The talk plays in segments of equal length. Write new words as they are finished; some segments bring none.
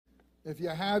If you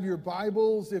have your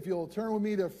Bibles, if you'll turn with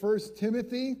me to 1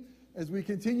 Timothy, as we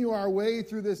continue our way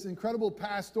through this incredible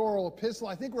pastoral epistle.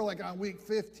 I think we're like on week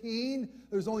 15.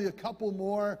 There's only a couple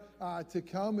more to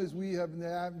come as we have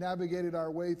navigated our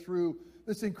way through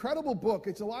this incredible book.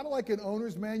 It's a lot like an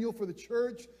owner's manual for the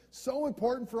church. So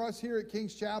important for us here at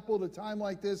King's Chapel at a time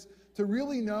like this to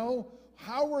really know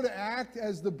how we're to act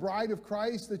as the bride of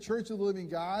Christ, the church of the living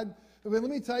God. But let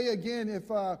me tell you again, if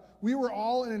we were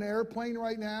all in an airplane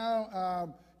right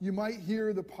now, you might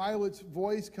hear the pilot's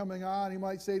voice coming on. He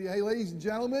might say to you, hey, ladies and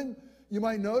gentlemen, you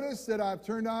might notice that I've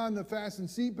turned on the fasten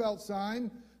seatbelt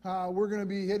sign. We're going to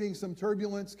be hitting some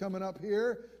turbulence coming up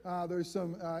here. There's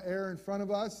some air in front of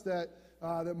us that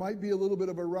might be a little bit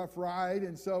of a rough ride.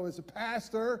 And so as a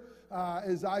pastor,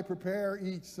 as I prepare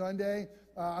each Sunday,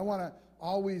 I want to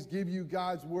always give you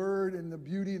God's word and the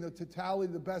beauty and the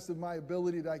totality, the best of my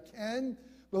ability that I can.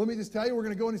 But let me just tell you, we're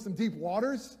going to go into some deep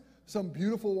waters, some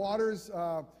beautiful waters.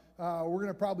 We're going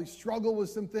to probably struggle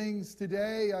with some things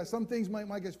today. Some things might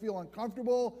make us feel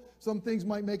uncomfortable. Some things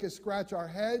might make us scratch our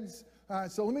heads.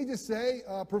 So let me just say,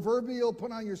 proverbial,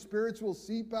 put on your spiritual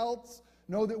seatbelts.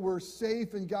 Know that we're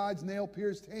safe in God's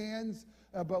nail-pierced hands.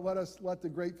 But let the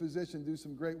great physician do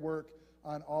some great work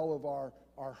on all of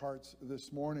our hearts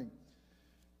this morning.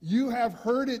 You have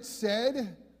heard it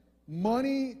said,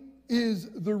 money is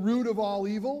the root of all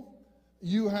evil.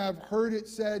 You have heard it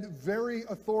said very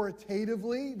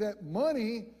authoritatively that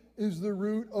money is the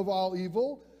root of all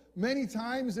evil. Many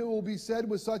times it will be said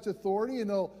with such authority,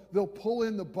 and they'll pull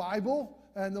in the Bible,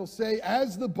 and they'll say,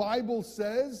 as the Bible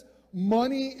says,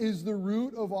 money is the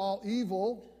root of all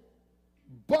evil,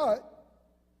 but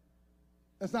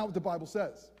that's not what the Bible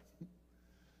says.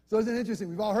 So isn't it interesting?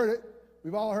 We've all heard it.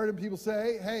 We've all heard people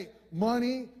say, hey,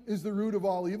 money is the root of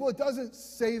all evil. It doesn't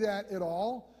say that at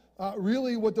all.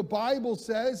 Really, what the Bible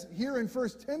says here in 1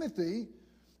 Timothy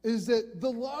is that the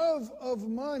love of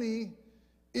money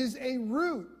is a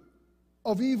root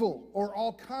of evil, or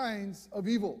all kinds of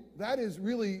evil. That is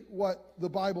really what the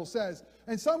Bible says.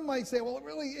 And some might say, well,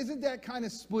 really, isn't that kind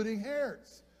of splitting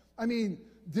hairs? I mean,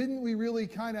 didn't we really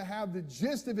kind of have the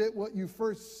gist of it, what you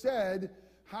first said,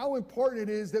 how important it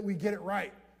is that we get it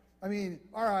right? I mean,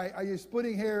 all right, are you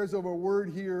splitting hairs over a word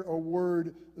here, a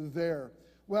word there?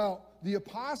 Well, the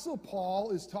Apostle Paul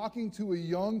is talking to a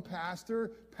young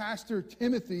pastor, Pastor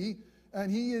Timothy,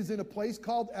 and he is in a place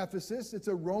called Ephesus. It's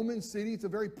a Roman city. It's a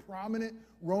very prominent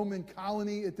Roman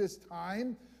colony at this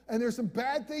time. And there's some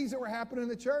bad things that were happening in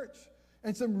the church.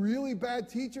 And some really bad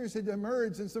teachers had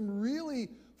emerged, and some really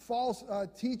false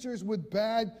teachers with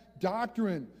bad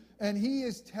doctrine. And he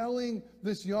is telling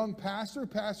this young pastor,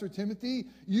 Pastor Timothy,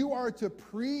 you are to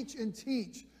preach and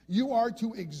teach. You are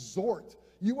to exhort.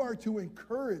 You are to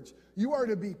encourage. You are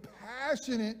to be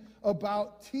passionate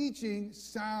about teaching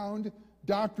sound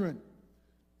doctrine.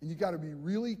 And you got to be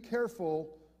really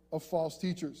careful of false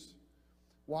teachers.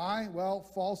 Why? Well,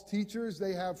 false teachers,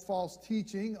 they have false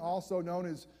teaching, also known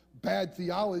as bad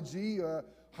theology.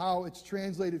 How it's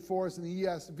translated for us in the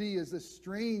ESV is this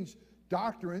strange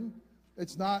doctrine.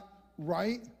 It's not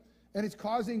right, and it's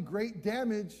causing great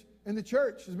damage in the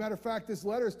church. As a matter of fact, this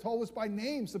letter is told us by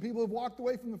name, so people have walked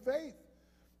away from the faith.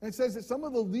 And it says that some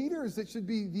of the leaders that should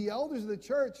be the elders of the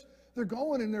church, they're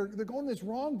going this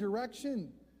wrong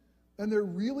direction, and they're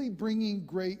really bringing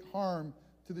great harm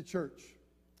to the church.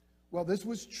 Well, this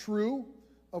was true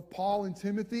of Paul and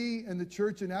Timothy and the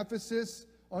church in Ephesus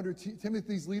under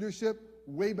Timothy's leadership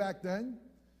way back then.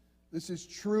 This is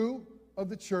true of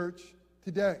the church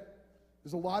today.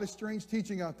 There's a lot of strange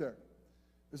teaching out there.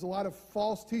 There's a lot of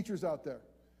false teachers out there.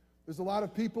 There's a lot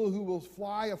of people who will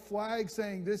fly a flag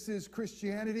saying this is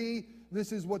Christianity,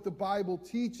 this is what the Bible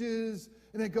teaches,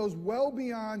 and it goes well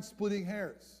beyond splitting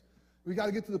hairs. We got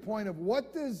to get to the point of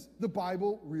what does the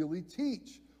Bible really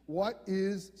teach? What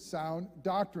is sound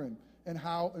doctrine, and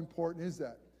how important is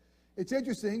that? It's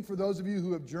interesting for those of you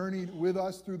who have journeyed with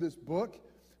us through this book.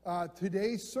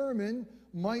 Today's sermon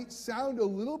might sound a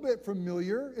little bit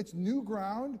familiar. It's new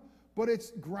ground, but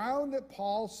it's ground that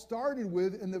Paul started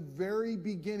with in the very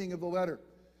beginning of the letter.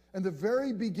 In the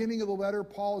very beginning of the letter,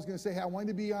 Paul is going to say, hey, I want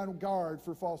you to be on guard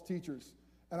for false teachers,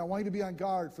 and I want you to be on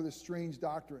guard for this strange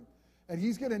doctrine. And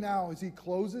he's going to now, as he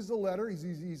closes the letter,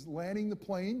 he's landing the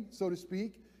plane, so to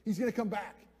speak, he's going to come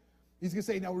back. He's going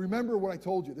to say, now remember what I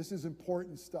told you. This is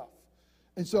important stuff.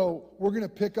 And so we're going to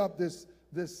pick up this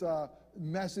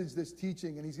message, this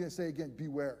teaching, and he's going to say again,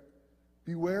 beware.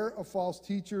 Beware of false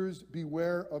teachers.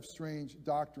 Beware of strange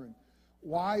doctrine.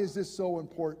 Why is this so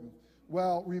important?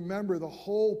 Well, remember, the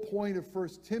whole point of 1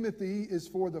 Timothy is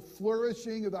for the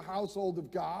flourishing of the household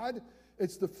of God.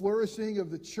 It's the flourishing of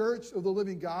the church of the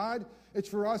living God. It's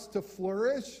for us to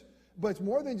flourish. But it's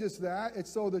more than just that. It's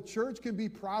so the church can be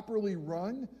properly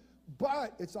run,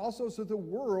 but it's also so the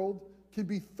world can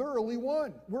be thoroughly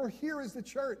won. We're here as the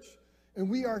church, and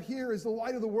we are here as the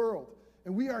light of the world,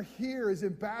 and we are here as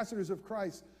ambassadors of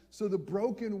Christ, so the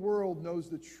broken world knows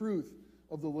the truth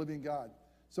of the living God.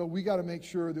 So we got to make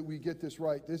sure that we get this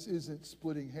right. This isn't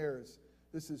splitting hairs.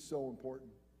 This is so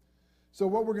important. So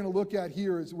what we're going to look at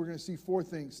here is we're going to see four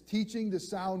things. Teaching the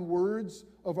sound words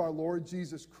of our Lord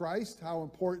Jesus Christ, how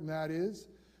important that is.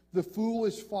 The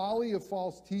foolish folly of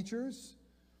false teachers.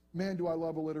 Man, do I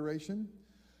love alliteration.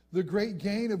 The great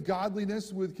gain of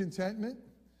godliness with contentment.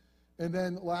 And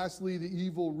then lastly, the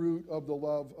evil root of the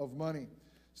love of money.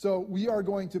 So we are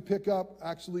going to pick up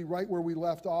actually right where we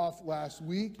left off last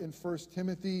week in 1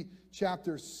 Timothy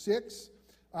chapter 6.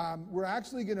 We're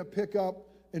actually going to pick up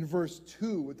in verse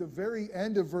 2. At the very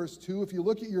end of verse 2, if you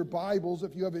look at your Bibles,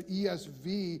 if you have an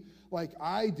ESV like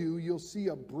I do, you'll see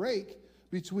a break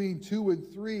between 2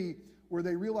 and 3 where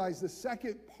they realize the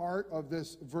second part of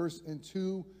this verse in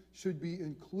 2 should be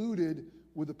included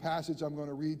with the passage I'm going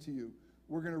to read to you.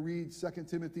 We're going to read 2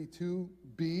 Timothy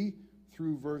 2b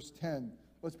through verse 10.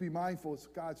 Let's be mindful. It's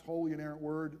God's holy, inerrant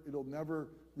word. It'll never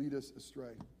lead us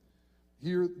astray.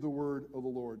 Hear the word of the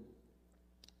Lord.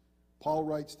 Paul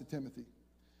writes to Timothy,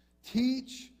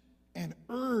 teach and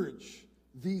urge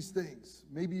these things.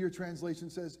 Maybe your translation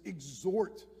says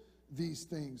exhort these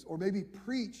things, or maybe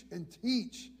preach and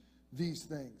teach these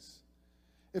things.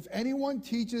 If anyone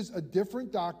teaches a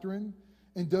different doctrine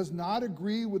and does not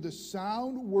agree with the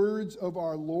sound words of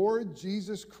our Lord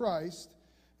Jesus Christ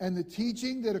and the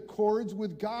teaching that accords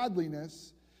with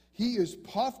godliness, he is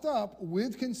puffed up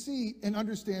with conceit and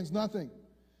understands nothing.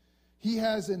 He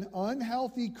has an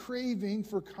unhealthy craving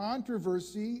for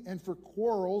controversy and for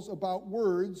quarrels about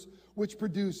words, which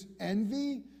produce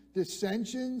envy,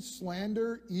 dissension,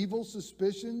 slander, evil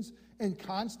suspicions, and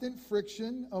constant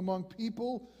friction among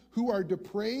people who are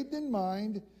depraved in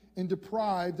mind and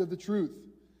deprived of the truth,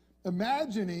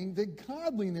 imagining that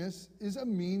godliness is a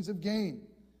means of gain.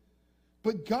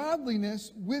 But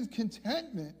godliness with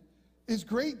contentment is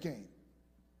great gain.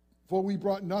 For we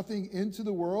brought nothing into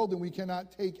the world, and we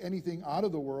cannot take anything out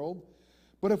of the world.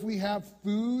 But if we have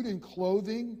food and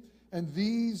clothing, and with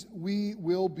these we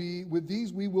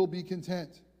will be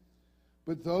content.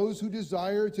 But those who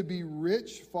desire to be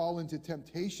rich fall into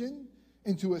temptation,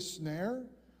 into a snare,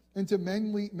 into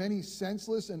many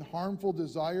senseless and harmful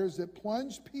desires that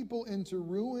plunge people into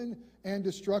ruin and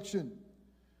destruction.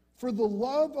 For the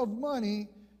love of money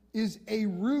is a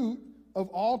root of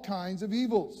all kinds of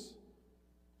evils.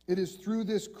 It is through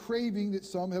this craving that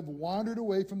some have wandered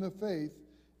away from the faith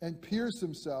and pierced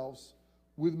themselves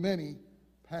with many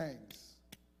pangs.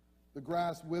 The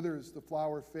grass withers, the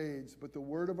flower fades, but the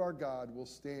word of our God will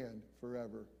stand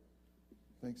forever.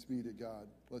 Thanks be to God.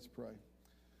 Let's pray.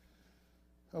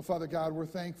 Oh, Father God, we're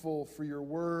thankful for your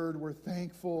word. We're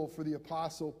thankful for the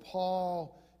Apostle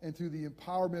Paul and through the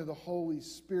empowerment of the Holy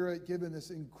Spirit, giving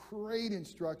this great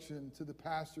instruction to the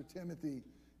pastor Timothy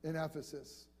in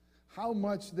Ephesus. How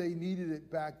much they needed it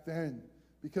back then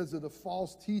because of the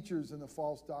false teachers and the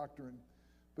false doctrine.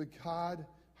 But God,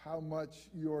 how much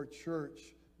your church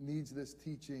needs this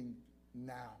teaching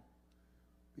now.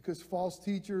 Because false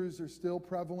teachers are still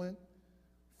prevalent.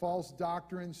 False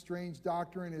doctrine, strange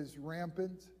doctrine is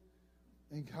rampant.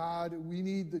 And God, we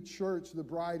need the church, the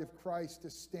bride of Christ, to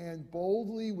stand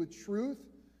boldly with truth,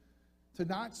 to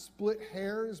not split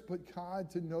hairs, but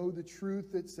God, to know the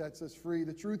truth that sets us free,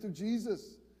 the truth of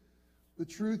Jesus. The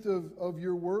truth of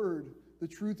your word, the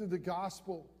truth of the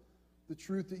gospel, the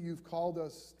truth that you've called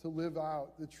us to live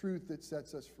out, the truth that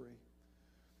sets us free.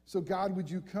 So God, would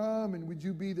you come and would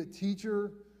you be the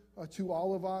teacher to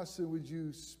all of us, and would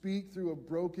you speak through a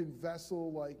broken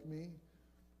vessel like me?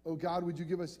 Oh God, would you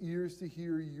give us ears to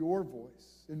hear your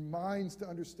voice, and minds to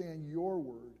understand your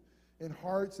word, and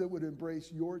hearts that would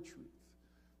embrace your truth,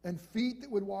 and feet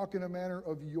that would walk in a manner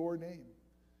of your name.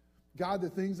 God, the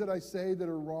things that I say that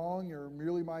are wrong or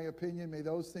merely my opinion, may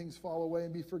those things fall away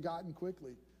and be forgotten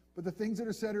quickly. But the things that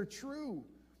are said are true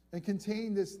and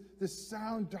contain this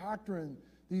sound doctrine,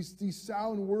 these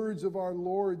sound words of our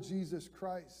Lord Jesus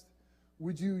Christ.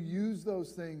 Would you use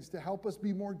those things to help us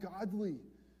be more godly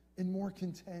and more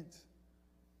content?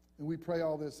 And we pray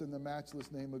all this in the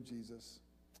matchless name of Jesus.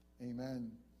 Amen.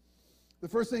 The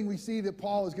first thing we see that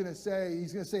Paul is going to say,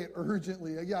 he's going to say it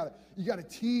urgently. You got to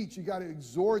teach. You got to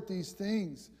exhort these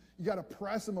things. You got to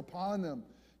press them upon them.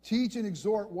 Teach and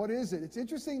exhort. What is it? It's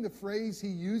interesting the phrase he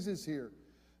uses here.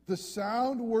 The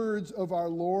sound words of our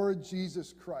Lord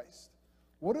Jesus Christ.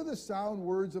 What are the sound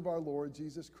words of our Lord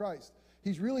Jesus Christ?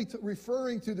 He's really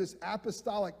referring to this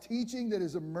apostolic teaching that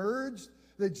has emerged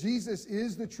that Jesus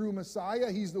is the true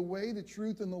Messiah. He's the way, the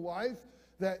truth, and the life.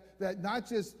 That not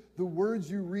just the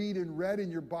words you read and read in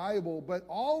your Bible, but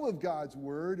all of God's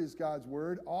word is God's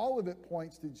word. All of it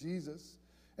points to Jesus.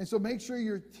 And so make sure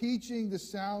you're teaching the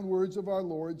sound words of our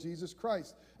Lord Jesus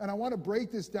Christ. And I want to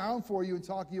break this down for you and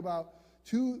talk to you about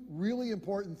two really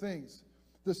important things.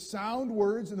 The sound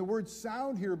words, and the word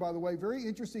sound here, by the way, very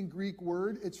interesting Greek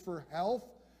word. It's for health.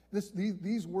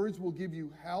 These words will give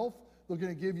you health. They're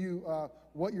going to give you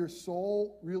what your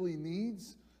soul really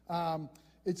needs.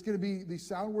 It's going to be, these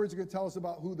sound words are going to tell us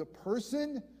about who the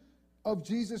person of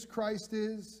Jesus Christ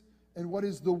is and what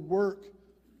is the work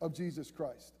of Jesus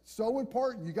Christ. So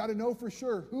important. You got to know for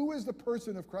sure who is the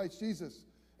person of Christ Jesus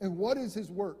and what is his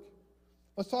work.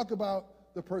 Let's talk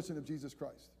about the person of Jesus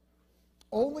Christ.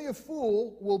 Only a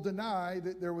fool will deny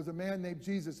that there was a man named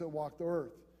Jesus that walked the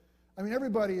earth. I mean,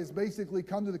 everybody has basically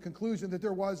come to the conclusion that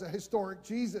there was a historic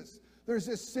Jesus. There's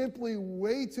just simply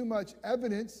way too much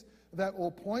evidence that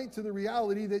will point to the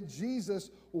reality that Jesus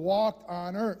walked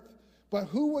on earth. But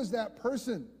who was that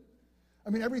person? I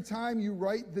mean, every time you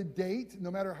write the date,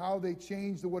 no matter how they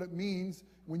change to what it means,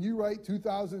 when you write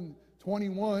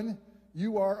 2021,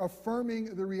 you are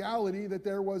affirming the reality that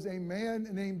there was a man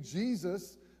named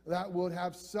Jesus that would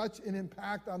have such an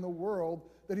impact on the world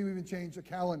that he would even change the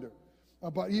calendar.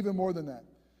 But even more than that.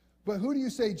 But who do you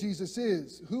say Jesus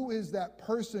is? Who is that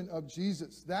person of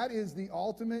Jesus? That is the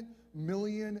ultimate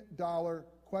million-dollar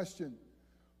question.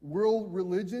 World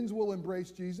religions will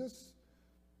embrace Jesus.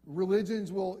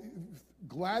 Religions will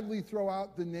gladly throw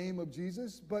out the name of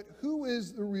Jesus. But who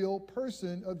is the real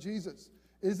person of Jesus?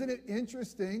 Isn't it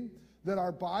interesting that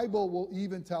our Bible will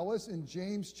even tell us in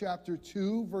James chapter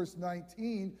 2, verse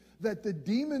 19, that the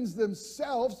demons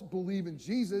themselves believe in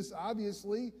Jesus,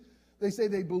 obviously. They say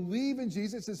they believe in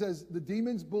Jesus. It says the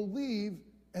demons believe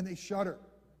and they shudder.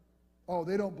 Oh,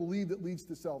 they don't believe that leads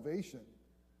to salvation.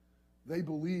 They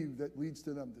believe that leads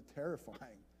to them to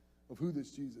terrifying of who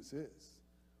this Jesus is.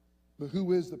 But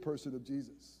who is the person of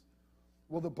Jesus?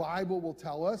 Well, the Bible will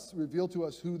tell us, reveal to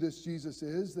us who this Jesus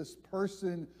is, this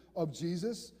person of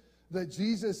Jesus, that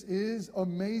Jesus is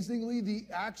amazingly the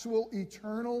actual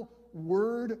eternal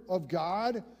Word of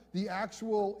God, the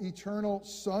actual eternal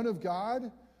Son of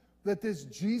God, that this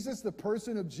Jesus, the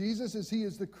person of Jesus, is he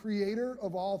is the creator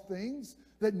of all things,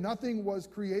 that nothing was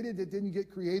created that didn't get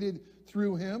created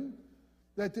through him,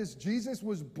 that this Jesus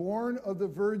was born of the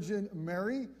Virgin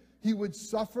Mary. He would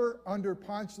suffer under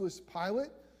Pontius Pilate.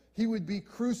 He would be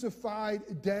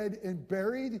crucified, dead, and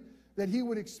buried, that he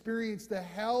would experience the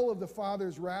hell of the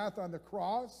Father's wrath on the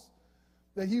cross,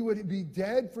 that he would be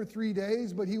dead for 3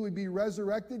 days, but he would be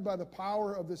resurrected by the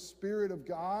power of the Spirit of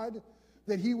God,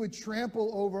 that he would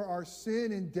trample over our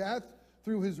sin and death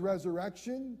through his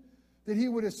resurrection, that he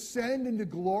would ascend into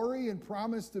glory and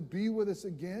promise to be with us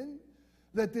again,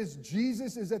 that this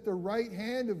Jesus is at the right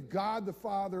hand of God the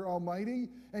Father Almighty,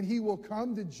 and he will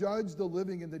come to judge the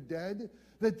living and the dead,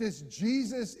 that this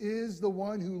Jesus is the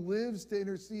one who lives to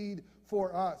intercede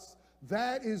for us.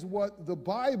 That is what the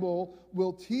Bible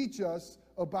will teach us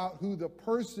about who the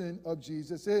person of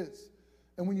Jesus is.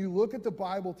 And when you look at the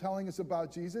Bible telling us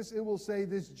about Jesus, it will say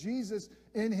this Jesus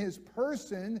in his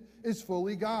person is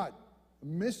fully God.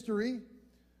 Mystery,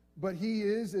 but he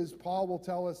is, as Paul will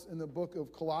tell us in the book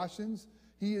of Colossians,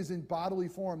 he is in bodily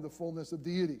form, the fullness of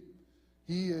deity.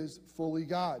 He is fully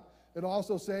God. It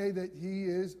also say that he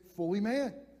is fully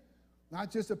man.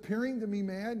 Not just appearing to be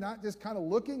man, not just kind of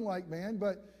looking like man,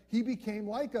 but he became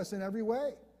like us in every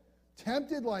way.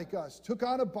 Tempted like us, took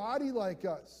on a body like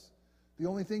us. The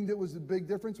only thing that was the big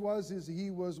difference is he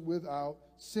was without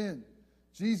sin.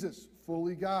 Jesus,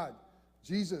 fully God.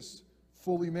 Jesus,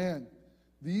 fully man.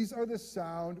 These are the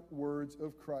sound words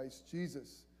of Christ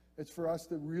Jesus. It's for us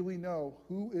to really know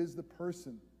who is the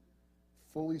person,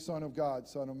 fully Son of God,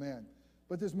 Son of Man.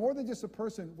 But there's more than just a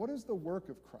person. What is the work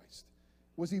of Christ?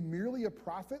 Was he merely a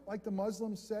prophet, like the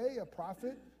Muslims say, a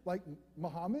prophet like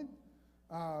Muhammad?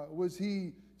 Was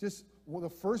he just the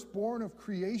firstborn of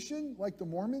creation, like the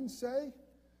Mormons say?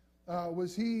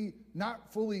 Was he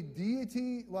not fully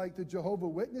deity, like the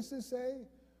Jehovah's Witnesses say?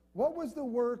 What was the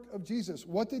work of Jesus?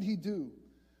 What did he do?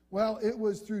 Well, it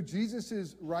was through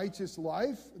Jesus' righteous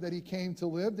life that he came to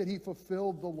live, that he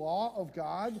fulfilled the law of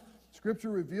God. Scripture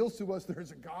reveals to us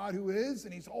there's a God who is,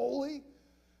 and he's holy,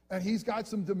 and he's got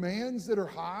some demands that are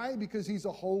high because he's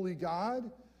a holy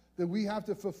God, that we have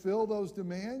to fulfill those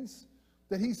demands,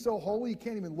 that he's so holy he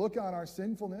can't even look on our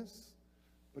sinfulness,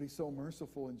 but he's so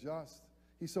merciful and just.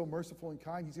 He's so merciful and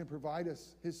kind, he's going to provide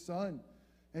us his Son,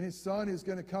 and his Son is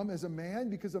going to come as a man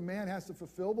because a man has to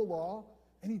fulfill the law,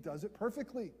 and he does it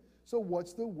perfectly. So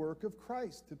what's the work of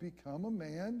Christ? To become a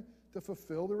man, to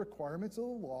fulfill the requirements of the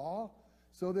law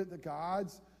so that the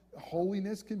God's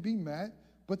holiness can be met.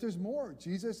 But there's more.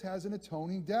 Jesus has an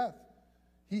atoning death.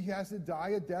 He has to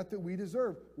die a death that we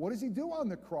deserve. What does he do on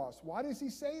the cross? Why does he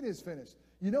say it is finished?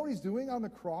 You know what he's doing on the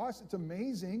cross? It's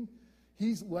amazing.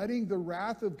 He's letting the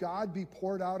wrath of God be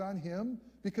poured out on him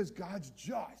because God's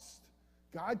just.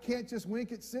 God can't just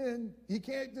wink at sin. He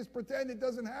can't just pretend it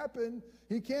doesn't happen.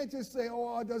 He can't just say,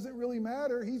 oh, it doesn't really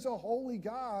matter. He's a holy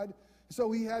God.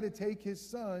 So he had to take his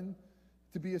son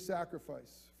to be a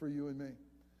sacrifice for you and me.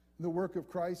 And the work of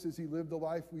Christ is he lived the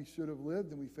life we should have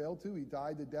lived and we failed to. He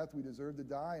died the death we deserved to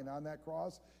die. And on that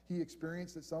cross, he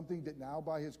experienced that something that now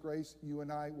by his grace you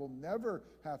and I will never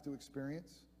have to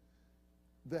experience.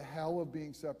 The hell of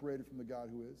being separated from the God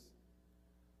who is.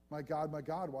 My God,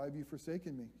 why have you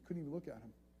forsaken me? You couldn't even look at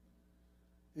him.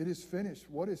 It is finished.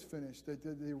 What is finished? That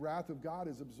the wrath of God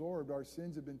is absorbed. Our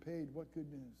sins have been paid. What good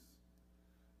news.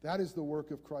 That is the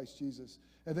work of Christ Jesus.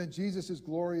 And then Jesus'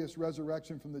 glorious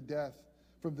resurrection from the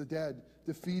dead,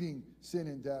 defeating sin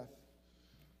and death.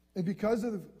 And because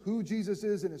of who Jesus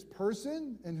is in his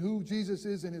person and who Jesus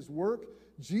is in his work,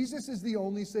 Jesus is the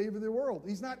only Savior of the world.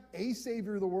 He's not a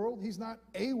Savior of the world. He's not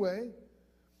a way.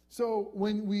 So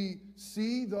when we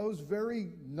see those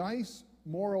very nice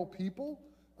moral people,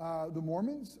 the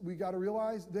Mormons, we got to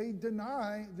realize they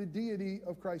deny the deity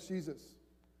of Christ Jesus.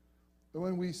 And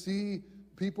when we see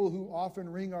people who often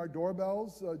ring our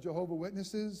doorbells, Jehovah's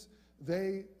Witnesses,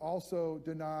 they also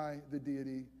deny the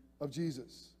deity of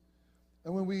Jesus.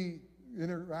 And when we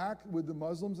interact with the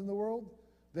Muslims in the world,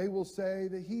 they will say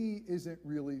that he isn't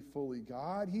really fully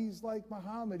God. He's like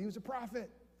Muhammad. He was a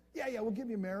prophet. Yeah, we'll give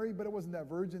you Mary, but it wasn't that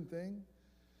virgin thing.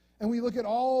 And we look at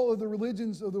all of the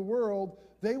religions of the world,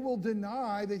 they will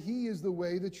deny that he is the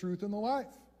way, the truth, and the life.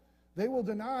 They will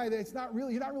deny that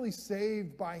you're not really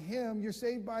saved by him. You're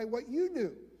saved by what you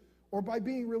do, or by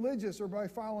being religious, or by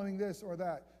following this or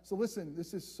that. So listen,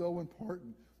 this is so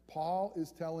important. Paul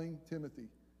is telling Timothy,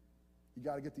 you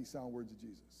got to get these sound words of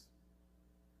Jesus.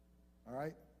 All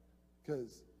right?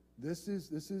 Because this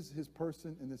is his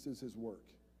person and this is his work.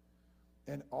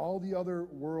 And all the other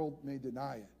world may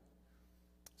deny it.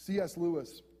 C.S.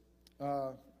 Lewis,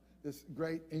 this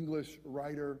great English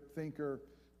writer, thinker,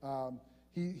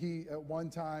 he at one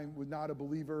time was not a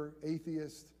believer,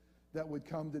 atheist, that would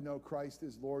come to know Christ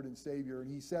as Lord and Savior.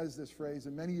 And he says this phrase,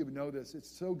 and many of you know this, it's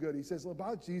so good. He says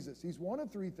about Jesus, he's one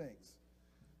of three things.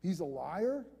 He's a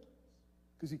liar,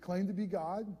 because he claimed to be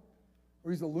God,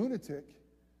 or he's a lunatic,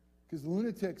 because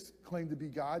lunatics claim to be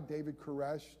God, David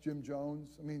Koresh, Jim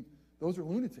Jones. I mean, those are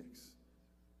lunatics.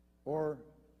 Or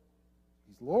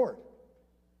he's Lord.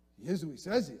 He is who he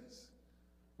says he is.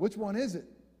 Which one is it?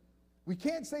 We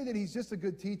can't say that he's just a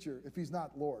good teacher if he's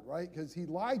not Lord, right? Because he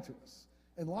lied to us.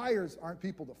 And liars aren't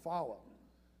people to follow.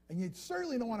 And you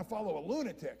certainly don't want to follow a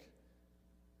lunatic.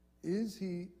 Is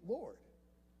he Lord?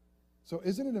 So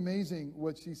isn't it amazing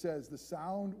what she says? The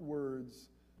sound words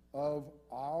of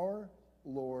our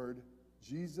Lord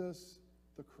Jesus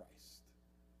the Christ,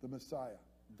 the Messiah.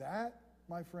 That,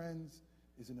 my friends,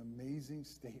 is an amazing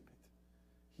statement.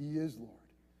 He is Lord.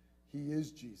 He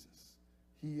is Jesus.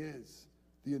 He is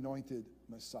the anointed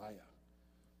Messiah.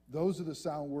 Those are the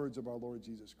sound words of our Lord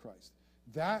Jesus Christ.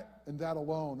 That and that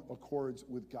alone accords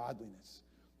with godliness.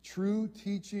 True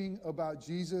teaching about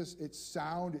Jesus, it's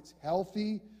sound, it's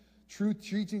healthy. True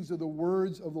teachings of the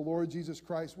words of the Lord Jesus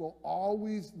Christ will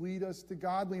always lead us to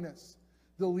godliness.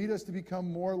 They'll lead us to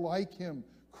become more like him.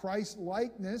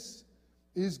 Christ-likeness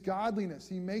is godliness.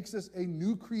 He makes us a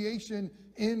new creation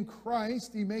in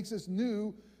Christ. He makes us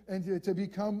new and to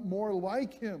become more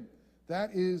like him.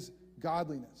 That is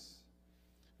godliness.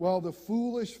 Well, the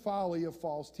foolish folly of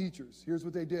false teachers. Here's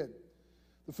what they did.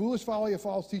 The foolish folly of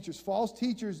false teachers. False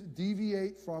teachers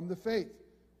deviate from the faith,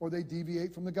 or they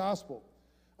deviate from the gospel.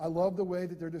 I love the way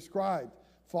that they're described.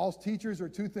 False teachers are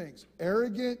two things,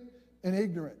 arrogant and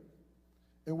ignorant.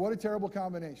 And what a terrible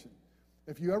combination.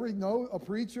 If you ever know a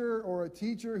preacher or a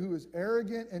teacher who is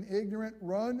arrogant and ignorant,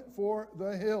 run for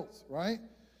the hills, right?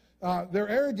 They're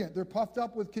arrogant. They're puffed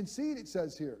up with conceit, it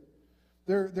says here.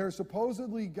 They're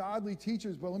supposedly godly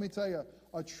teachers, but let me tell you,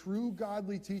 a true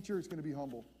godly teacher is going to be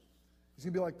humble. He's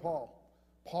going to be like Paul.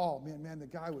 Paul, man, the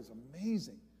guy was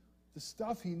amazing. The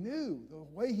stuff he knew, the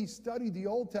way he studied the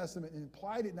Old Testament and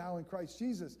applied it now in Christ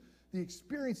Jesus, the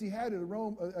experience he had at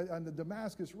Rome on the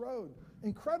Damascus Road,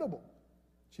 incredible.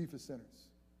 Chief of sinners,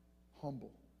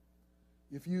 humble.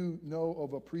 If you know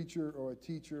of a preacher or a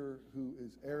teacher who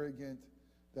is arrogant,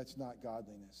 that's not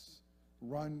godliness.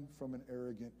 Run from an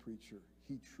arrogant preacher.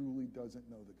 He truly doesn't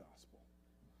know the gospel.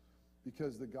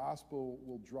 Because the gospel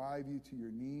will drive you to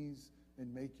your knees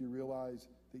and make you realize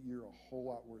that you're a whole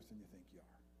lot worse than you think you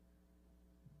are.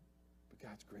 But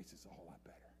God's grace is a whole lot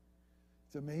better.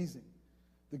 It's amazing.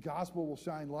 The gospel will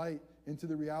shine light into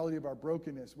the reality of our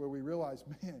brokenness, where we realize,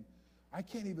 man, I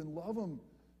can't even love them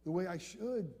the way I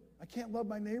should. I can't love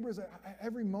my neighbors.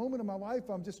 Every moment of my life,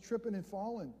 I'm just tripping and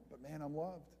falling. But man, I'm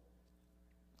loved.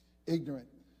 Ignorant.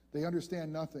 They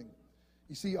understand nothing.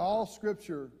 You see, all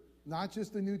Scripture, not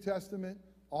just the New Testament,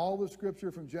 all the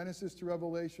Scripture from Genesis to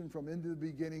Revelation, from into the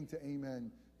beginning to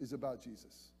amen, is about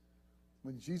Jesus.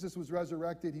 When Jesus was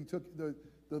resurrected, he took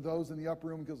those in the upper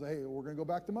room and goes, hey, we're going to go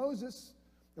back to Moses,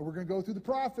 and we're going to go through the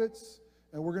prophets,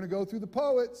 and we're going to go through the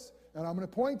poets, and I'm going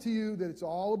to point to you that it's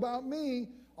all about me.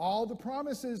 All the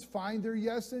promises find their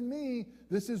yes in me.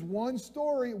 This is one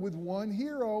story with one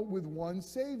hero, with one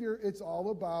Savior. It's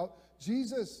all about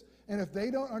Jesus. And if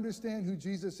they don't understand who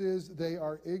Jesus is, they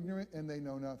are ignorant and they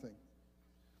know nothing.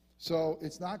 So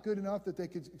it's not good enough that they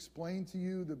could explain to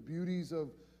you the beauties of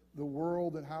the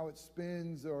world and how it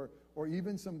spins, or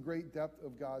even some great depth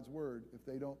of God's word. If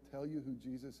they don't tell you who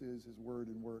Jesus is, his word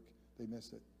and work, they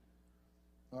miss it.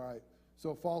 All right.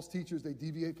 So false teachers, they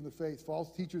deviate from the faith.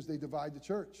 False teachers, they divide the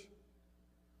church.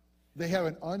 They have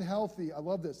an unhealthy, I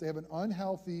love this, they have an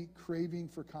unhealthy craving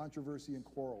for controversy and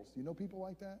quarrels. Do you know people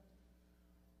like that?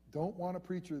 Don't want a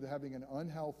preacher that having an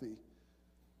unhealthy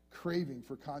craving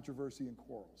for controversy and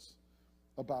quarrels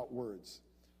about words.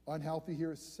 Unhealthy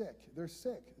here is sick. They're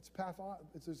sick.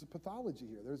 There's a pathology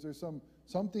here. There's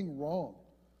something wrong.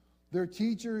 Their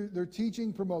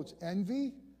teaching promotes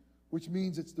envy, which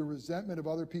means it's the resentment of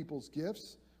other people's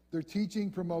gifts. Their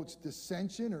teaching promotes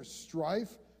dissension or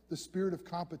strife, the spirit of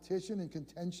competition and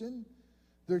contention.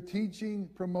 Their teaching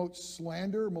promotes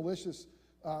slander, malicious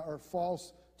or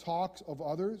false talks of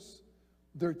others.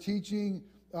 Their teaching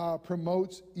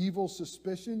promotes evil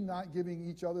suspicion, not giving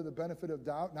each other the benefit of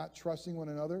doubt, not trusting one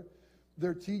another.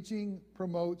 Their teaching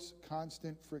promotes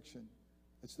constant friction.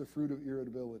 It's the fruit of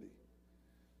irritability.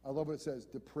 I love what it says.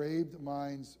 Depraved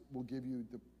minds will give you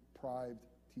deprived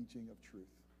teaching of truth.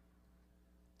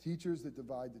 Teachers that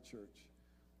divide the church.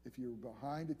 If you're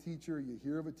behind a teacher, you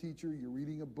hear of a teacher, you're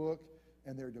reading a book,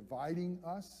 and they're dividing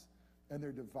us, and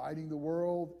they're dividing the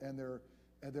world, and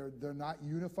they're not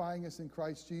unifying us in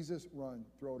Christ Jesus, run,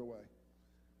 throw it away.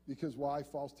 Because why?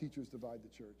 False teachers divide the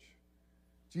church.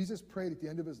 Jesus prayed at the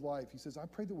end of his life, he says, I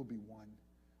pray that we'll be one.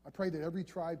 I pray that every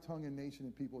tribe, tongue, and nation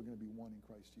and people are going to be one in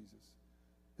Christ Jesus.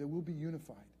 That we'll be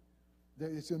unified.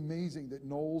 That it's amazing that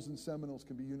Knowles and Seminoles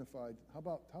can be unified.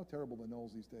 How terrible the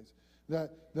Knowles these days.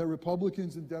 That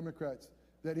Republicans and Democrats,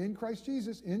 that in Christ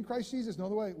Jesus, no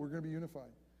other way, we're going to be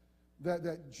unified.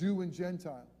 That Jew and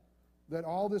Gentile, that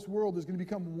all this world is going to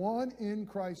become one in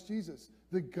Christ Jesus.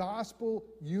 The gospel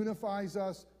unifies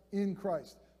us in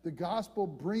Christ. The gospel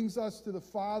brings us to the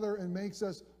Father and makes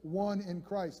us one in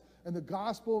Christ. And the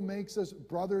gospel makes us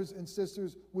brothers and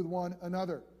sisters with one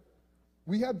another.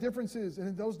 We have differences,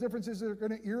 and those differences are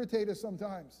going to irritate us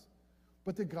sometimes.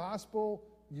 But the gospel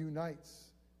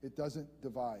unites. It doesn't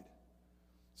divide.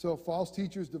 So false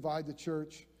teachers divide the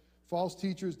church. False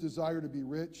teachers desire to be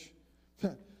rich.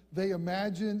 They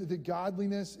imagine that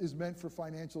godliness is meant for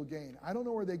financial gain. I don't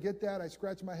know where they get that. I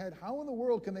scratch my head. How in the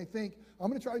world can they think, I'm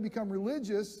going to try to become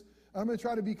religious, I'm going to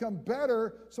try to become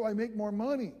better so I make more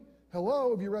money?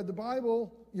 Hello, have you read the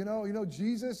Bible? You know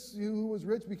Jesus, who was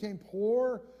rich, became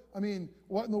poor. I mean,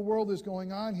 what in the world is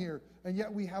going on here? And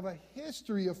yet we have a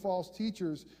history of false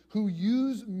teachers who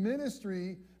use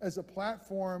ministry as a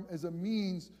platform, as a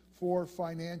means for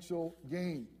financial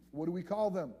gain. What do we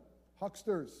call them?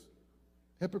 Hucksters.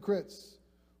 Hypocrites,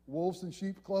 wolves in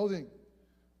sheep clothing.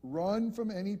 Run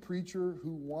from any preacher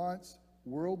who wants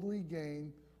worldly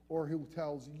gain or who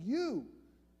tells you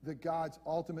that God's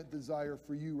ultimate desire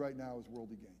for you right now is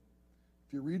worldly gain.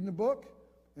 If you're reading a book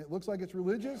and it looks like it's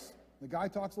religious, the guy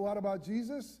talks a lot about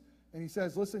Jesus, and he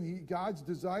says, listen, God's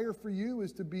desire for you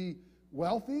is to be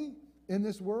wealthy in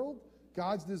this world.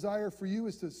 God's desire for you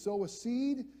is to sow a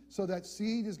seed, so that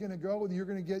seed is going to grow and you're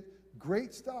going to get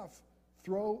great stuff.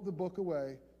 Throw the book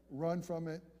away, run from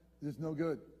it. It's no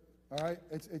good. All right?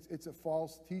 It's a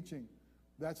false teaching.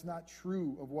 That's not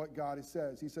true of what God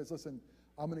says. He says, listen,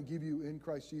 I'm going to give you in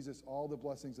Christ Jesus all the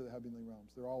blessings of the heavenly realms.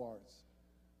 They're all ours.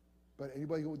 But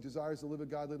anybody who desires to live a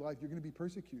godly life, you're going to be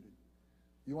persecuted.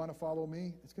 You want to follow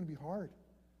me? It's going to be hard.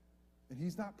 And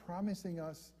he's not promising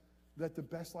us that the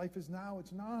best life is now.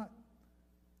 It's not.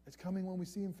 It's coming when we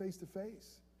see him face to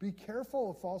face. Be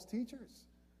careful of false teachers.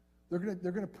 They're going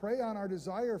to prey on our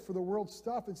desire for the world's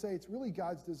stuff and say it's really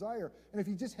God's desire. And if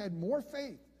you just had more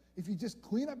faith, if you just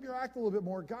clean up your act a little bit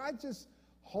more, God just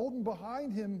holding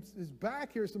behind his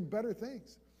back here some better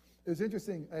things. It was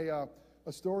interesting.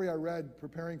 a story I read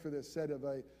preparing for this said of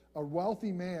a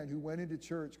wealthy man who went into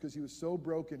church because he was so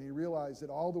broken. He realized that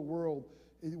all the world,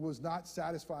 it was not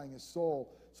satisfying his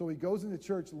soul. So he goes into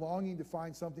church longing to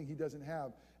find something he doesn't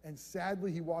have. And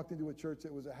sadly, he walked into a church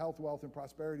that was a health, wealth, and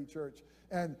prosperity church.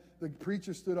 And the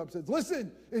preacher stood up and said,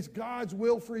 listen, it's God's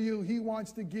will for you. He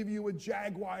wants to give you a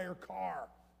Jaguar car.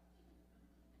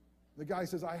 The guy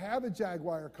says, I have a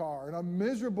Jaguar car, and I'm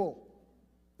miserable.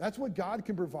 That's what God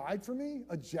can provide for me?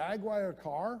 A Jaguar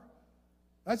car?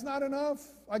 That's not enough.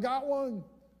 I got one.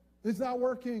 It's not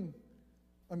working.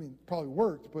 I mean, probably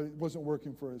worked, but it wasn't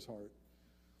working for his heart.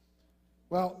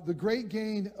 Well, the great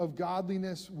gain of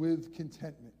godliness with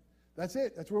contentment. That's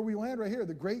it. That's where we land right here.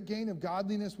 The great gain of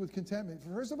godliness with contentment.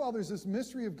 First of all, there's this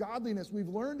mystery of godliness we've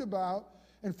learned about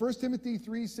in 1 Timothy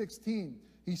 3:16.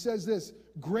 He says this,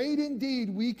 great indeed,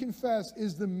 we confess,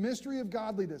 is the mystery of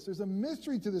godliness. There's a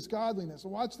mystery to this godliness.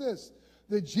 And watch this.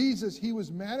 That Jesus, he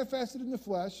was manifested in the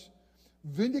flesh,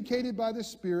 vindicated by the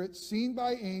Spirit, seen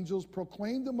by angels,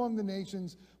 proclaimed among the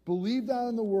nations, believed on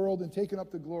in the world, and taken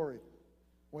up to glory.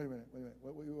 Wait a minute.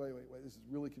 This is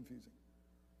really confusing.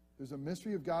 There's a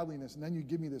mystery of godliness, and then you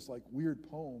give me this like weird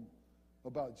poem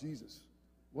about Jesus.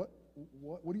 What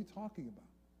are you talking about?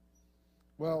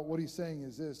 Well, what he's saying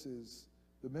is this, is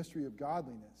the mystery of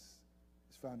godliness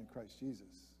is found in Christ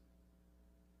Jesus.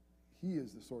 He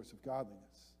is the source of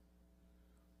godliness.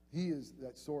 He is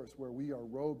that source where we are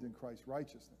robed in Christ's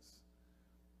righteousness,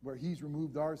 where he's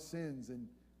removed our sins and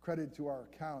credited to our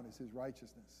account as his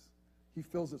righteousness. He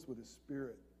fills us with his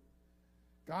Spirit.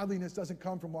 Godliness doesn't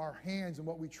come from our hands and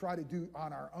what we try to do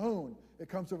on our own. It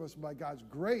comes to us by God's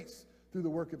grace through the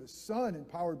work of his Son,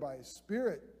 empowered by his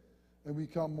Spirit, and we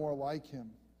become more like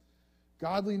him.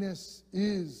 Godliness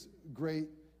is great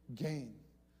gain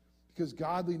because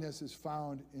godliness is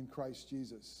found in Christ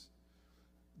Jesus.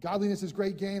 Godliness is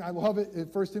great gain. I love it. In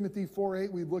 1 Timothy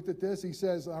 4:8, we looked at this. He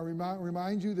says, I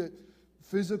remind you that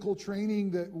physical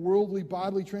training, that worldly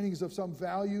bodily training is of some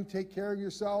value. Take care of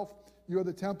yourself. You are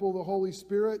the temple of the Holy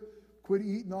Spirit. Quit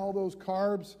eating all those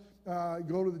carbs.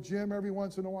 Go to the gym every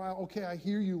once in a while. Okay, I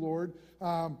hear you, Lord.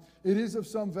 It is of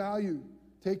some value.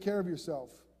 Take care of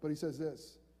yourself. But he says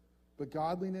this, but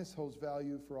godliness holds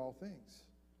value for all things.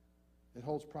 It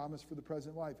holds promise for the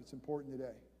present life. It's important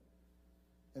today.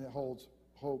 And it holds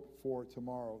hope for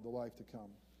tomorrow, the life to come.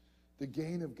 The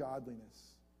gain of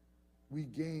godliness. We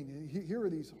gain. Here are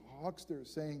these hucksters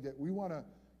saying that we want to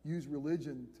use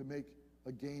religion to make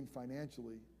a gain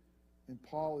financially. And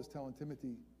Paul is telling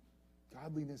Timothy,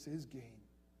 godliness is gain.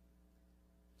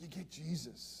 You get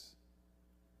Jesus.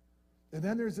 And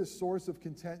then there's this source of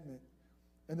contentment.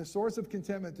 And the source of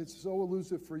contentment that's so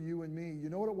elusive for you and me. You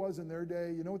know what it was in their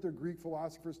day? You know what their Greek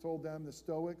philosophers told them, the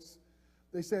Stoics?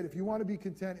 They said, if you want to be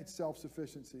content, it's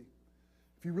self-sufficiency.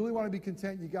 If you really want to be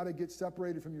content, you got to get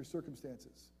separated from your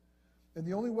circumstances. And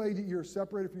the only way that you're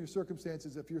separated from your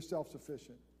circumstances is if you're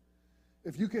self-sufficient.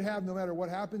 If you could have, no matter what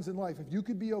happens in life, if you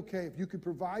could be okay, if you could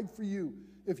provide for you,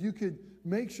 if you could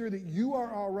make sure that you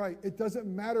are all right, it doesn't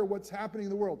matter what's happening in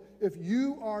the world. If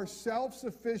you are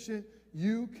self-sufficient,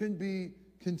 you can be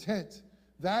content.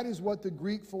 That is what the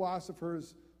Greek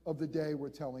philosophers of the day were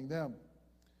telling them.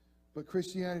 But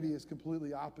Christianity is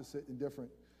completely opposite and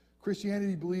different.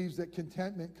 Christianity believes that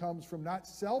contentment comes from not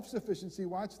self-sufficiency,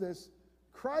 watch this,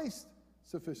 Christ's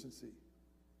sufficiency.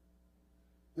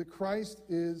 That Christ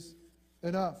is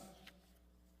enough.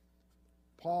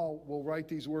 Paul will write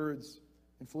these words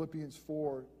in Philippians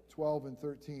 4:12 and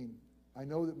 13. I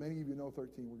know that many of you know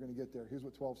 13. We're going to get there. Here's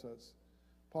what 12 says.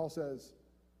 Paul says,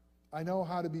 I know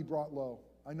how to be brought low.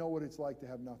 I know what it's like to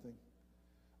have nothing.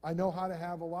 I know how to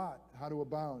have a lot, how to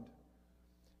abound.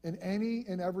 In any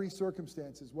and every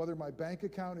circumstances, whether my bank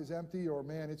account is empty or,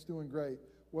 man, it's doing great,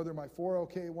 whether my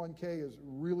 401k is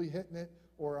really hitting it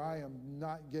or I am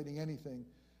not getting anything,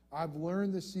 I've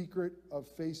learned the secret of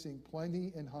facing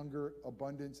plenty and hunger,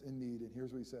 abundance and need. And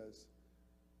here's what he says.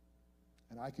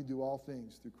 And I can do all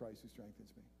things through Christ who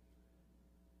strengthens me.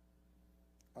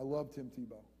 I love Tim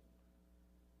Tebow.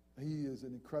 He is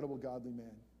an incredible godly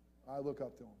man. I look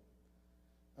up to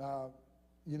him.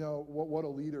 You know, what a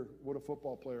leader, what a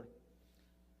football player.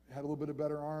 Had a little bit of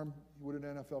better arm, he would have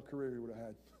an NFL career he would have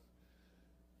had.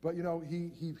 But, you know,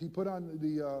 he put on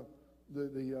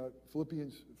the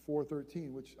Philippians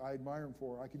 4:13, which I admire him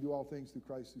for. I can do all things through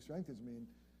Christ who strengthens me,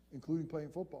 including playing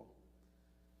football.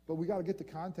 But we got to get the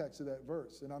context of that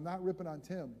verse. And I'm not ripping on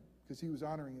Tim because he was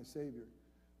honoring his Savior.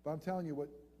 But I'm telling you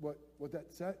what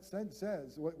that sentence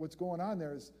says, what's going on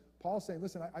there is Paul saying,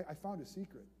 listen, I found a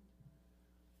secret.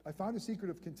 I found a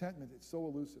secret of contentment that's so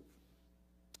elusive.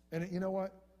 And you know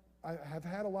what? I have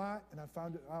had a lot, and I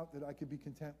found it out that I could be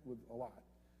content with a lot.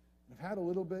 I've had a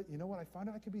little bit. You know what? I found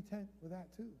out I can be content with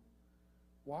that too.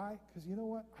 Why? Because you know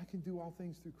what? I can do all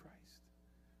things through Christ.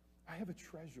 I have a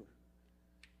treasure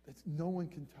that no one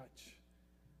can touch.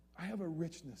 I have a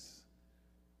richness.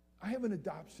 I have an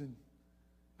adoption.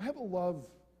 I have a love.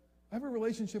 I have a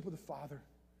relationship with the Father.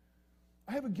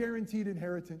 I have a guaranteed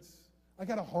inheritance. I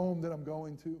got a home that I'm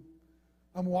going to.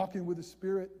 I'm walking with the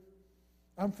Spirit.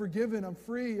 I'm forgiven. I'm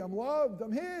free. I'm loved.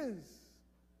 I'm His.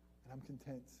 And I'm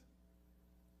content.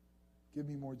 Give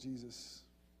me more Jesus.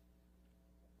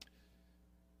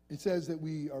 It says that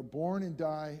we are born and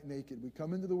die naked. We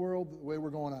come into the world the way we're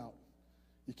going out.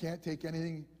 You can't take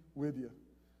anything with you.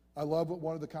 I love what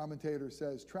one of the commentators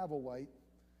says, travel light.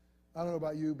 I don't know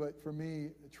about you, but for me,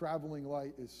 traveling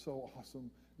light is so awesome.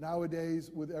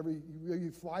 Nowadays,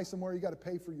 you fly somewhere, you got to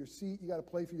pay for your seat, you got to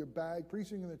pay for your bag. Pretty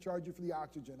soon, they're going to charge you for the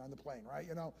oxygen on the plane, right?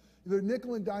 You know, they're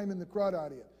nickel and diming the crud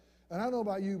out of you. And I don't know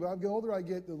about you, but the older I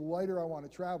get, the lighter I want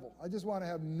to travel. I just want to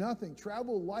have nothing.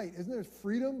 Travel light. Isn't there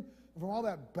freedom from all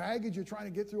that baggage you're trying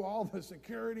to get through all the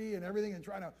security and everything and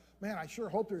trying to, man, I sure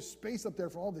hope there's space up there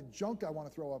for all the junk I want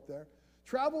to throw up there.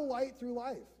 Travel light through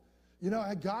life. You know,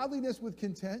 godliness with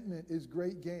contentment is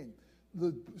great gain.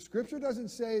 The scripture doesn't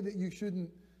say that you shouldn't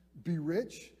be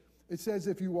rich. It says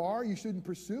if you are, you shouldn't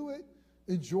pursue it.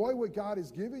 Enjoy what God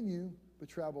has given you, but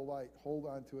travel light. Hold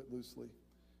on to it loosely.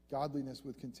 Godliness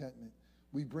with contentment.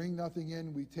 We bring nothing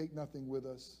in, we take nothing with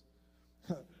us.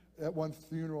 At one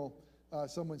funeral,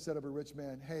 someone said of a rich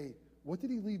man, hey, what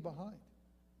did he leave behind?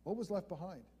 What was left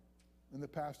behind? And the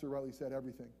pastor rightly said,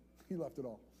 everything. He left it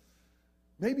all.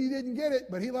 Maybe he didn't get it,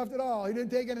 but he left it all. He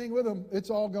didn't take anything with him. It's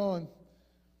all gone.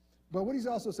 But what he's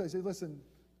also saying is, listen,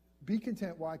 be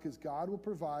content. Why? Because God will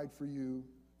provide for you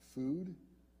food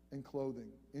and clothing.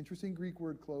 Interesting Greek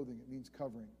word, clothing. It means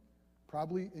covering.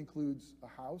 Probably includes a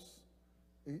house,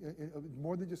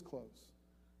 more than just clothes.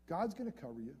 God's going to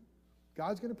cover you.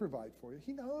 God's going to provide for you.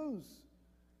 He knows.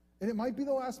 And it might be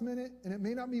the last minute, and it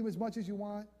may not be as much as you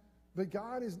want, but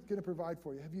God is going to provide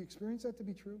for you. Have you experienced that to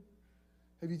be true?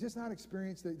 Have you just not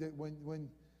experienced that when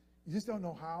you just don't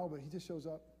know how, but He just shows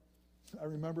up? I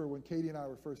remember when Katie and I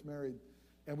were first married,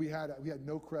 and we had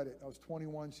no credit. I was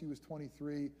 21, she was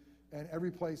 23, and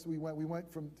every place we went we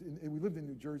lived in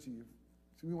New Jersey,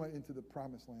 so we went into the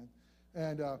promised land,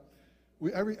 and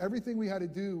everything we had to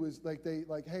do was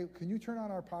hey, can you turn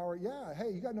on our power? Yeah. Hey,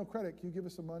 you got no credit. Can you give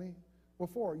us some money? What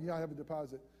for? You gotta have a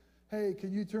deposit. Hey,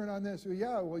 can you turn on this?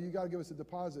 Yeah. Well, you got to give us a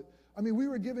deposit. I mean, we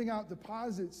were giving out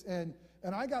deposits, and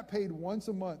I got paid once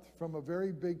a month from a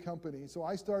very big company. So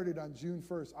I started on June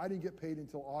 1st. I didn't get paid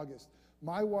until August.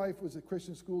 My wife was a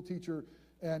Christian school teacher,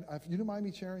 and if you don't mind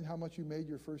me sharing how much you made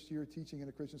your first year teaching in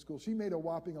a Christian school, she made a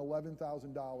whopping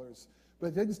 $11,000. But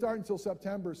it didn't start until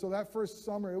September. So that first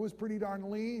summer, it was pretty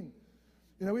darn lean.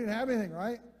 You know, we didn't have anything,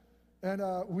 right? And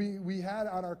we had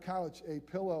on our couch a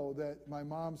pillow that my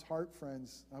mom's heart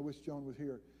friends, I wish Joan was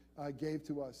here, gave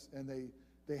to us. And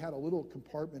they had a little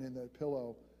compartment in that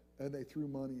pillow, and they threw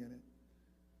money in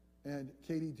it. And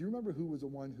Katie, do you remember who was the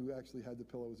one who actually had the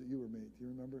pillow? Was it you or me? Do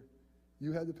you remember?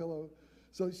 You had the pillow?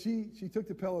 So she took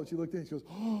the pillow, and she looked in, and she goes,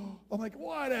 oh, I'm like,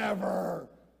 whatever.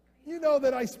 You know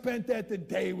that I spent that the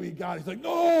day we got it. He's like,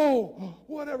 no,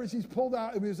 whatever. She's pulled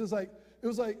out. I mean, it was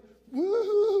like,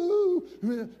 woo! I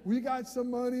mean, we got some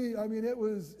money. I mean, it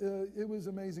was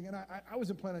amazing. And I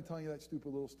wasn't planning on telling you that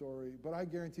stupid little story, but I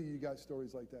guarantee you got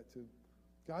stories like that too.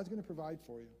 God's going to provide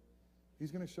for you.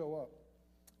 He's going to show up.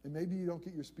 And maybe you don't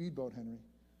get your speedboat, Henry,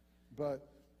 but,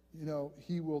 you know,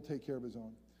 He will take care of His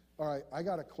own. All right, I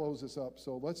got to close this up.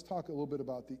 So let's talk a little bit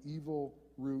about the evil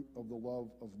root of the love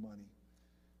of money.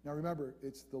 Now remember,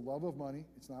 it's the love of money.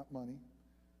 It's not money.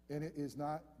 And it is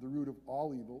not the root of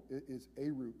all evil. It is a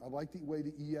root. I like the way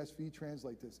the ESV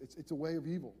translate this. It's a way of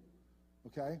evil,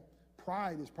 okay?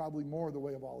 Pride is probably more the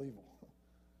way of all evil.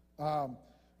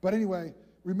 But anyway,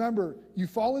 remember, you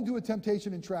fall into a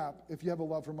temptation and trap if you have a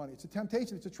love for money. It's a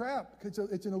temptation. It's a trap.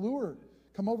 It's an allure.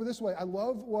 Come over this way. I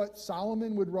love what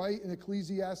Solomon would write in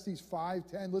Ecclesiastes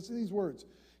 5:10. Listen to these words.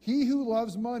 He who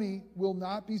loves money will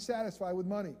not be satisfied with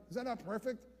money. Is that not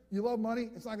perfect? You love money,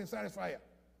 it's not going to satisfy you.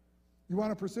 You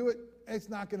want to pursue it, it's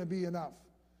not going to be enough.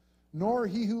 Nor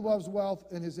he who loves wealth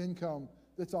and his income,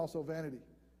 that's also vanity.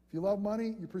 If you love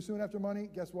money, you're pursuing after money,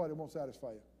 guess what? It won't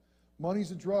satisfy you.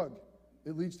 Money's a drug.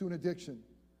 It leads to an addiction.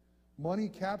 Money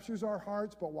captures our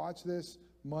hearts, but watch this,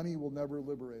 money will never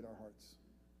liberate our hearts.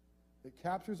 It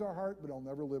captures our heart, but it'll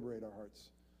never liberate our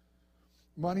hearts.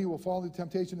 Money will fall into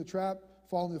temptation, the trap,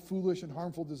 fall into foolish and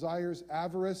harmful desires.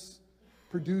 Avarice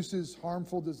produces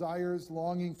harmful desires,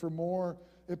 longing for more.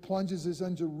 It plunges us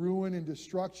into ruin and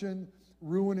destruction,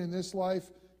 ruin in this life,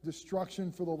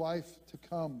 destruction for the life to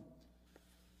come.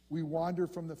 We wander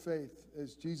from the faith.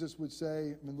 As Jesus would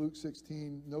say in Luke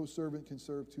 16, no servant can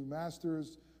serve two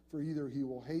masters, for either he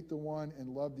will hate the one and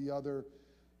love the other.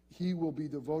 He will be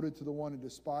devoted to the one and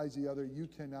despise the other. You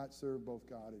cannot serve both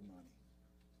God and money.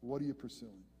 What are you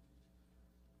pursuing?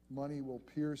 Money will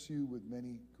pierce you with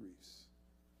many griefs.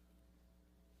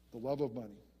 The love of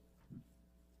money.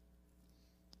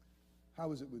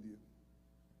 How is it with you?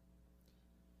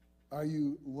 Are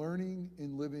you learning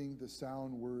and living the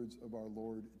sound words of our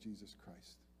Lord Jesus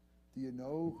Christ? Do you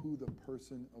know who the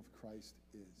person of Christ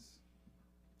is?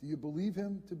 Do you believe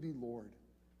him to be Lord?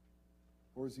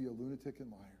 Or is he a lunatic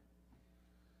and liar?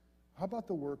 How about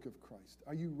the work of Christ?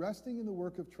 Are you resting in the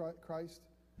work of Christ?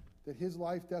 That his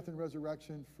life, death, and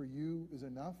resurrection for you is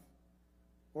enough?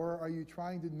 Or are you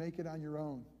trying to make it on your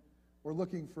own? Or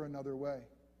looking for another way?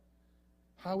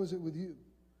 How is it with you?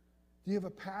 Do you have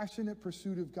a passionate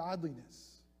pursuit of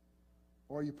godliness?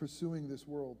 Or are you pursuing this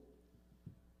world?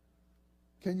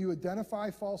 Can you identify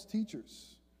false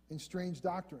teachers and strange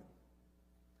doctrine?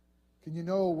 Can you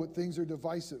know what things are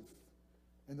divisive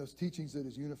and those teachings that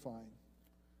is unifying?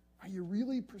 Are you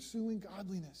really pursuing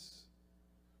godliness?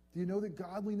 Do you know that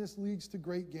godliness leads to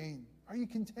great gain? Are you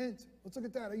content? Let's look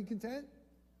at that. Are you content?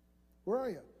 Where are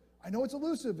you? I know it's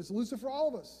elusive. It's elusive for all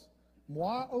of us.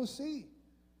 Moi aussi.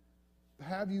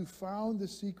 Have you found the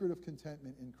secret of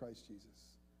contentment in Christ Jesus?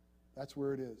 That's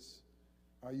where it is.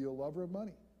 Are you a lover of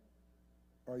money?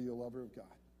 Or are you a lover of God?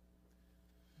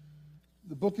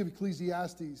 The book of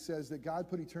Ecclesiastes says that God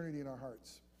put eternity in our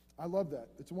hearts. I love that.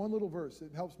 It's one little verse.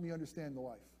 It helps me understand the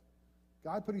life.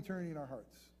 God put eternity in our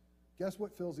hearts. Guess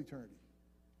what fills eternity?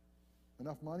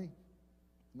 Enough money?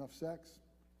 Enough sex?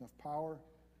 Enough power?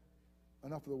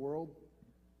 Enough of the world?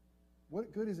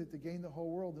 What good is it to gain the whole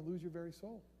world and lose your very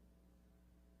soul?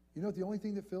 You know what the only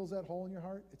thing that fills that hole in your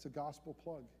heart? It's a gospel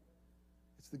plug.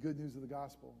 It's the good news of the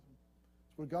gospel.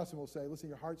 It's what Augustine will say. Listen,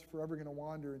 your heart's forever going to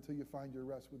wander until you find your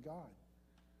rest with God.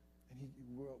 And he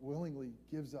willingly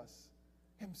gives us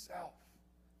himself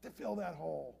to fill that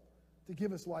hole, to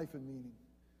give us life and meaning.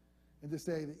 And to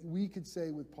say that we could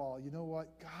say with Paul, you know what?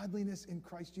 Godliness in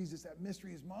Christ Jesus, that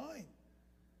mystery is mine.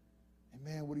 And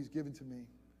man, what he's given to me,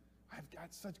 I've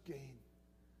got such gain.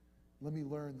 Let me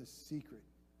learn the secret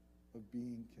of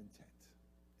being content.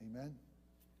 Amen?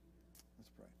 Let's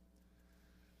pray.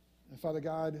 And Father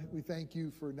God, we thank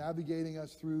you for navigating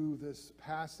us through this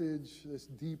passage, this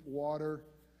deep water.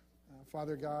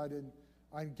 Father God, and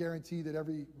I guarantee that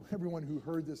everyone who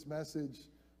heard this message,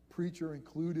 preacher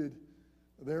included,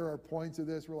 there are points of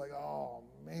this where we're like, oh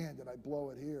man, did I blow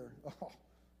it here? Oh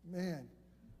man,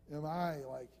 am I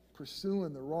like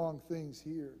pursuing the wrong things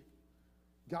here?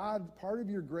 God, part of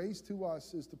your grace to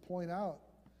us is to point out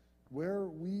where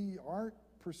we aren't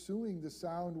pursuing the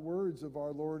sound words of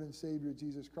our Lord and Savior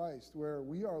Jesus Christ, where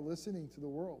we are listening to the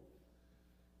world.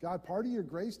 God, part of your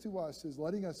grace to us is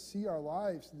letting us see our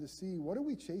lives and to see what are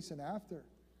we chasing after?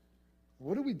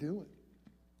 What are we doing?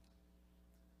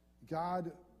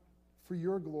 God, for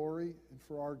your glory and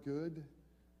for our good,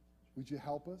 would you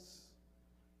help us?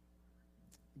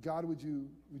 God, would you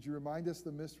remind us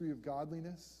the mystery of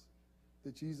godliness,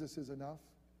 that Jesus is enough?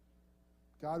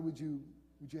 God, would you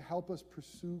help us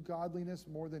pursue godliness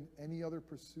more than any other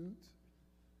pursuit?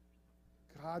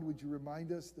 God, would you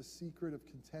remind us the secret of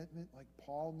contentment like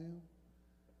Paul knew?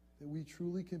 That we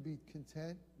truly can be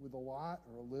content with a lot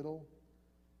or a little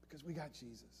because we got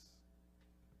Jesus.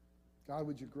 God,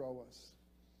 would you grow us?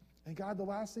 And God, the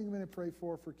last thing I'm going to pray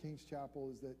for King's Chapel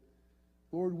is that,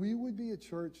 Lord, we would be a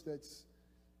church that's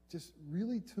just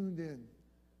really tuned in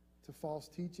to false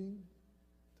teaching,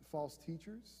 to false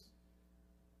teachers.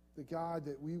 That God,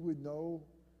 that we would know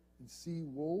and see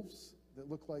wolves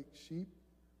that look like sheep,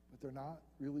 but they're not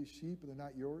really sheep, and they're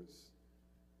not yours.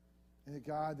 And that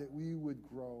God, that we would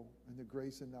grow in the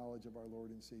grace and knowledge of our Lord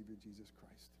and Savior Jesus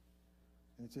Christ.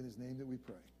 And it's in his name that we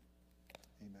pray.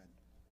 Amen.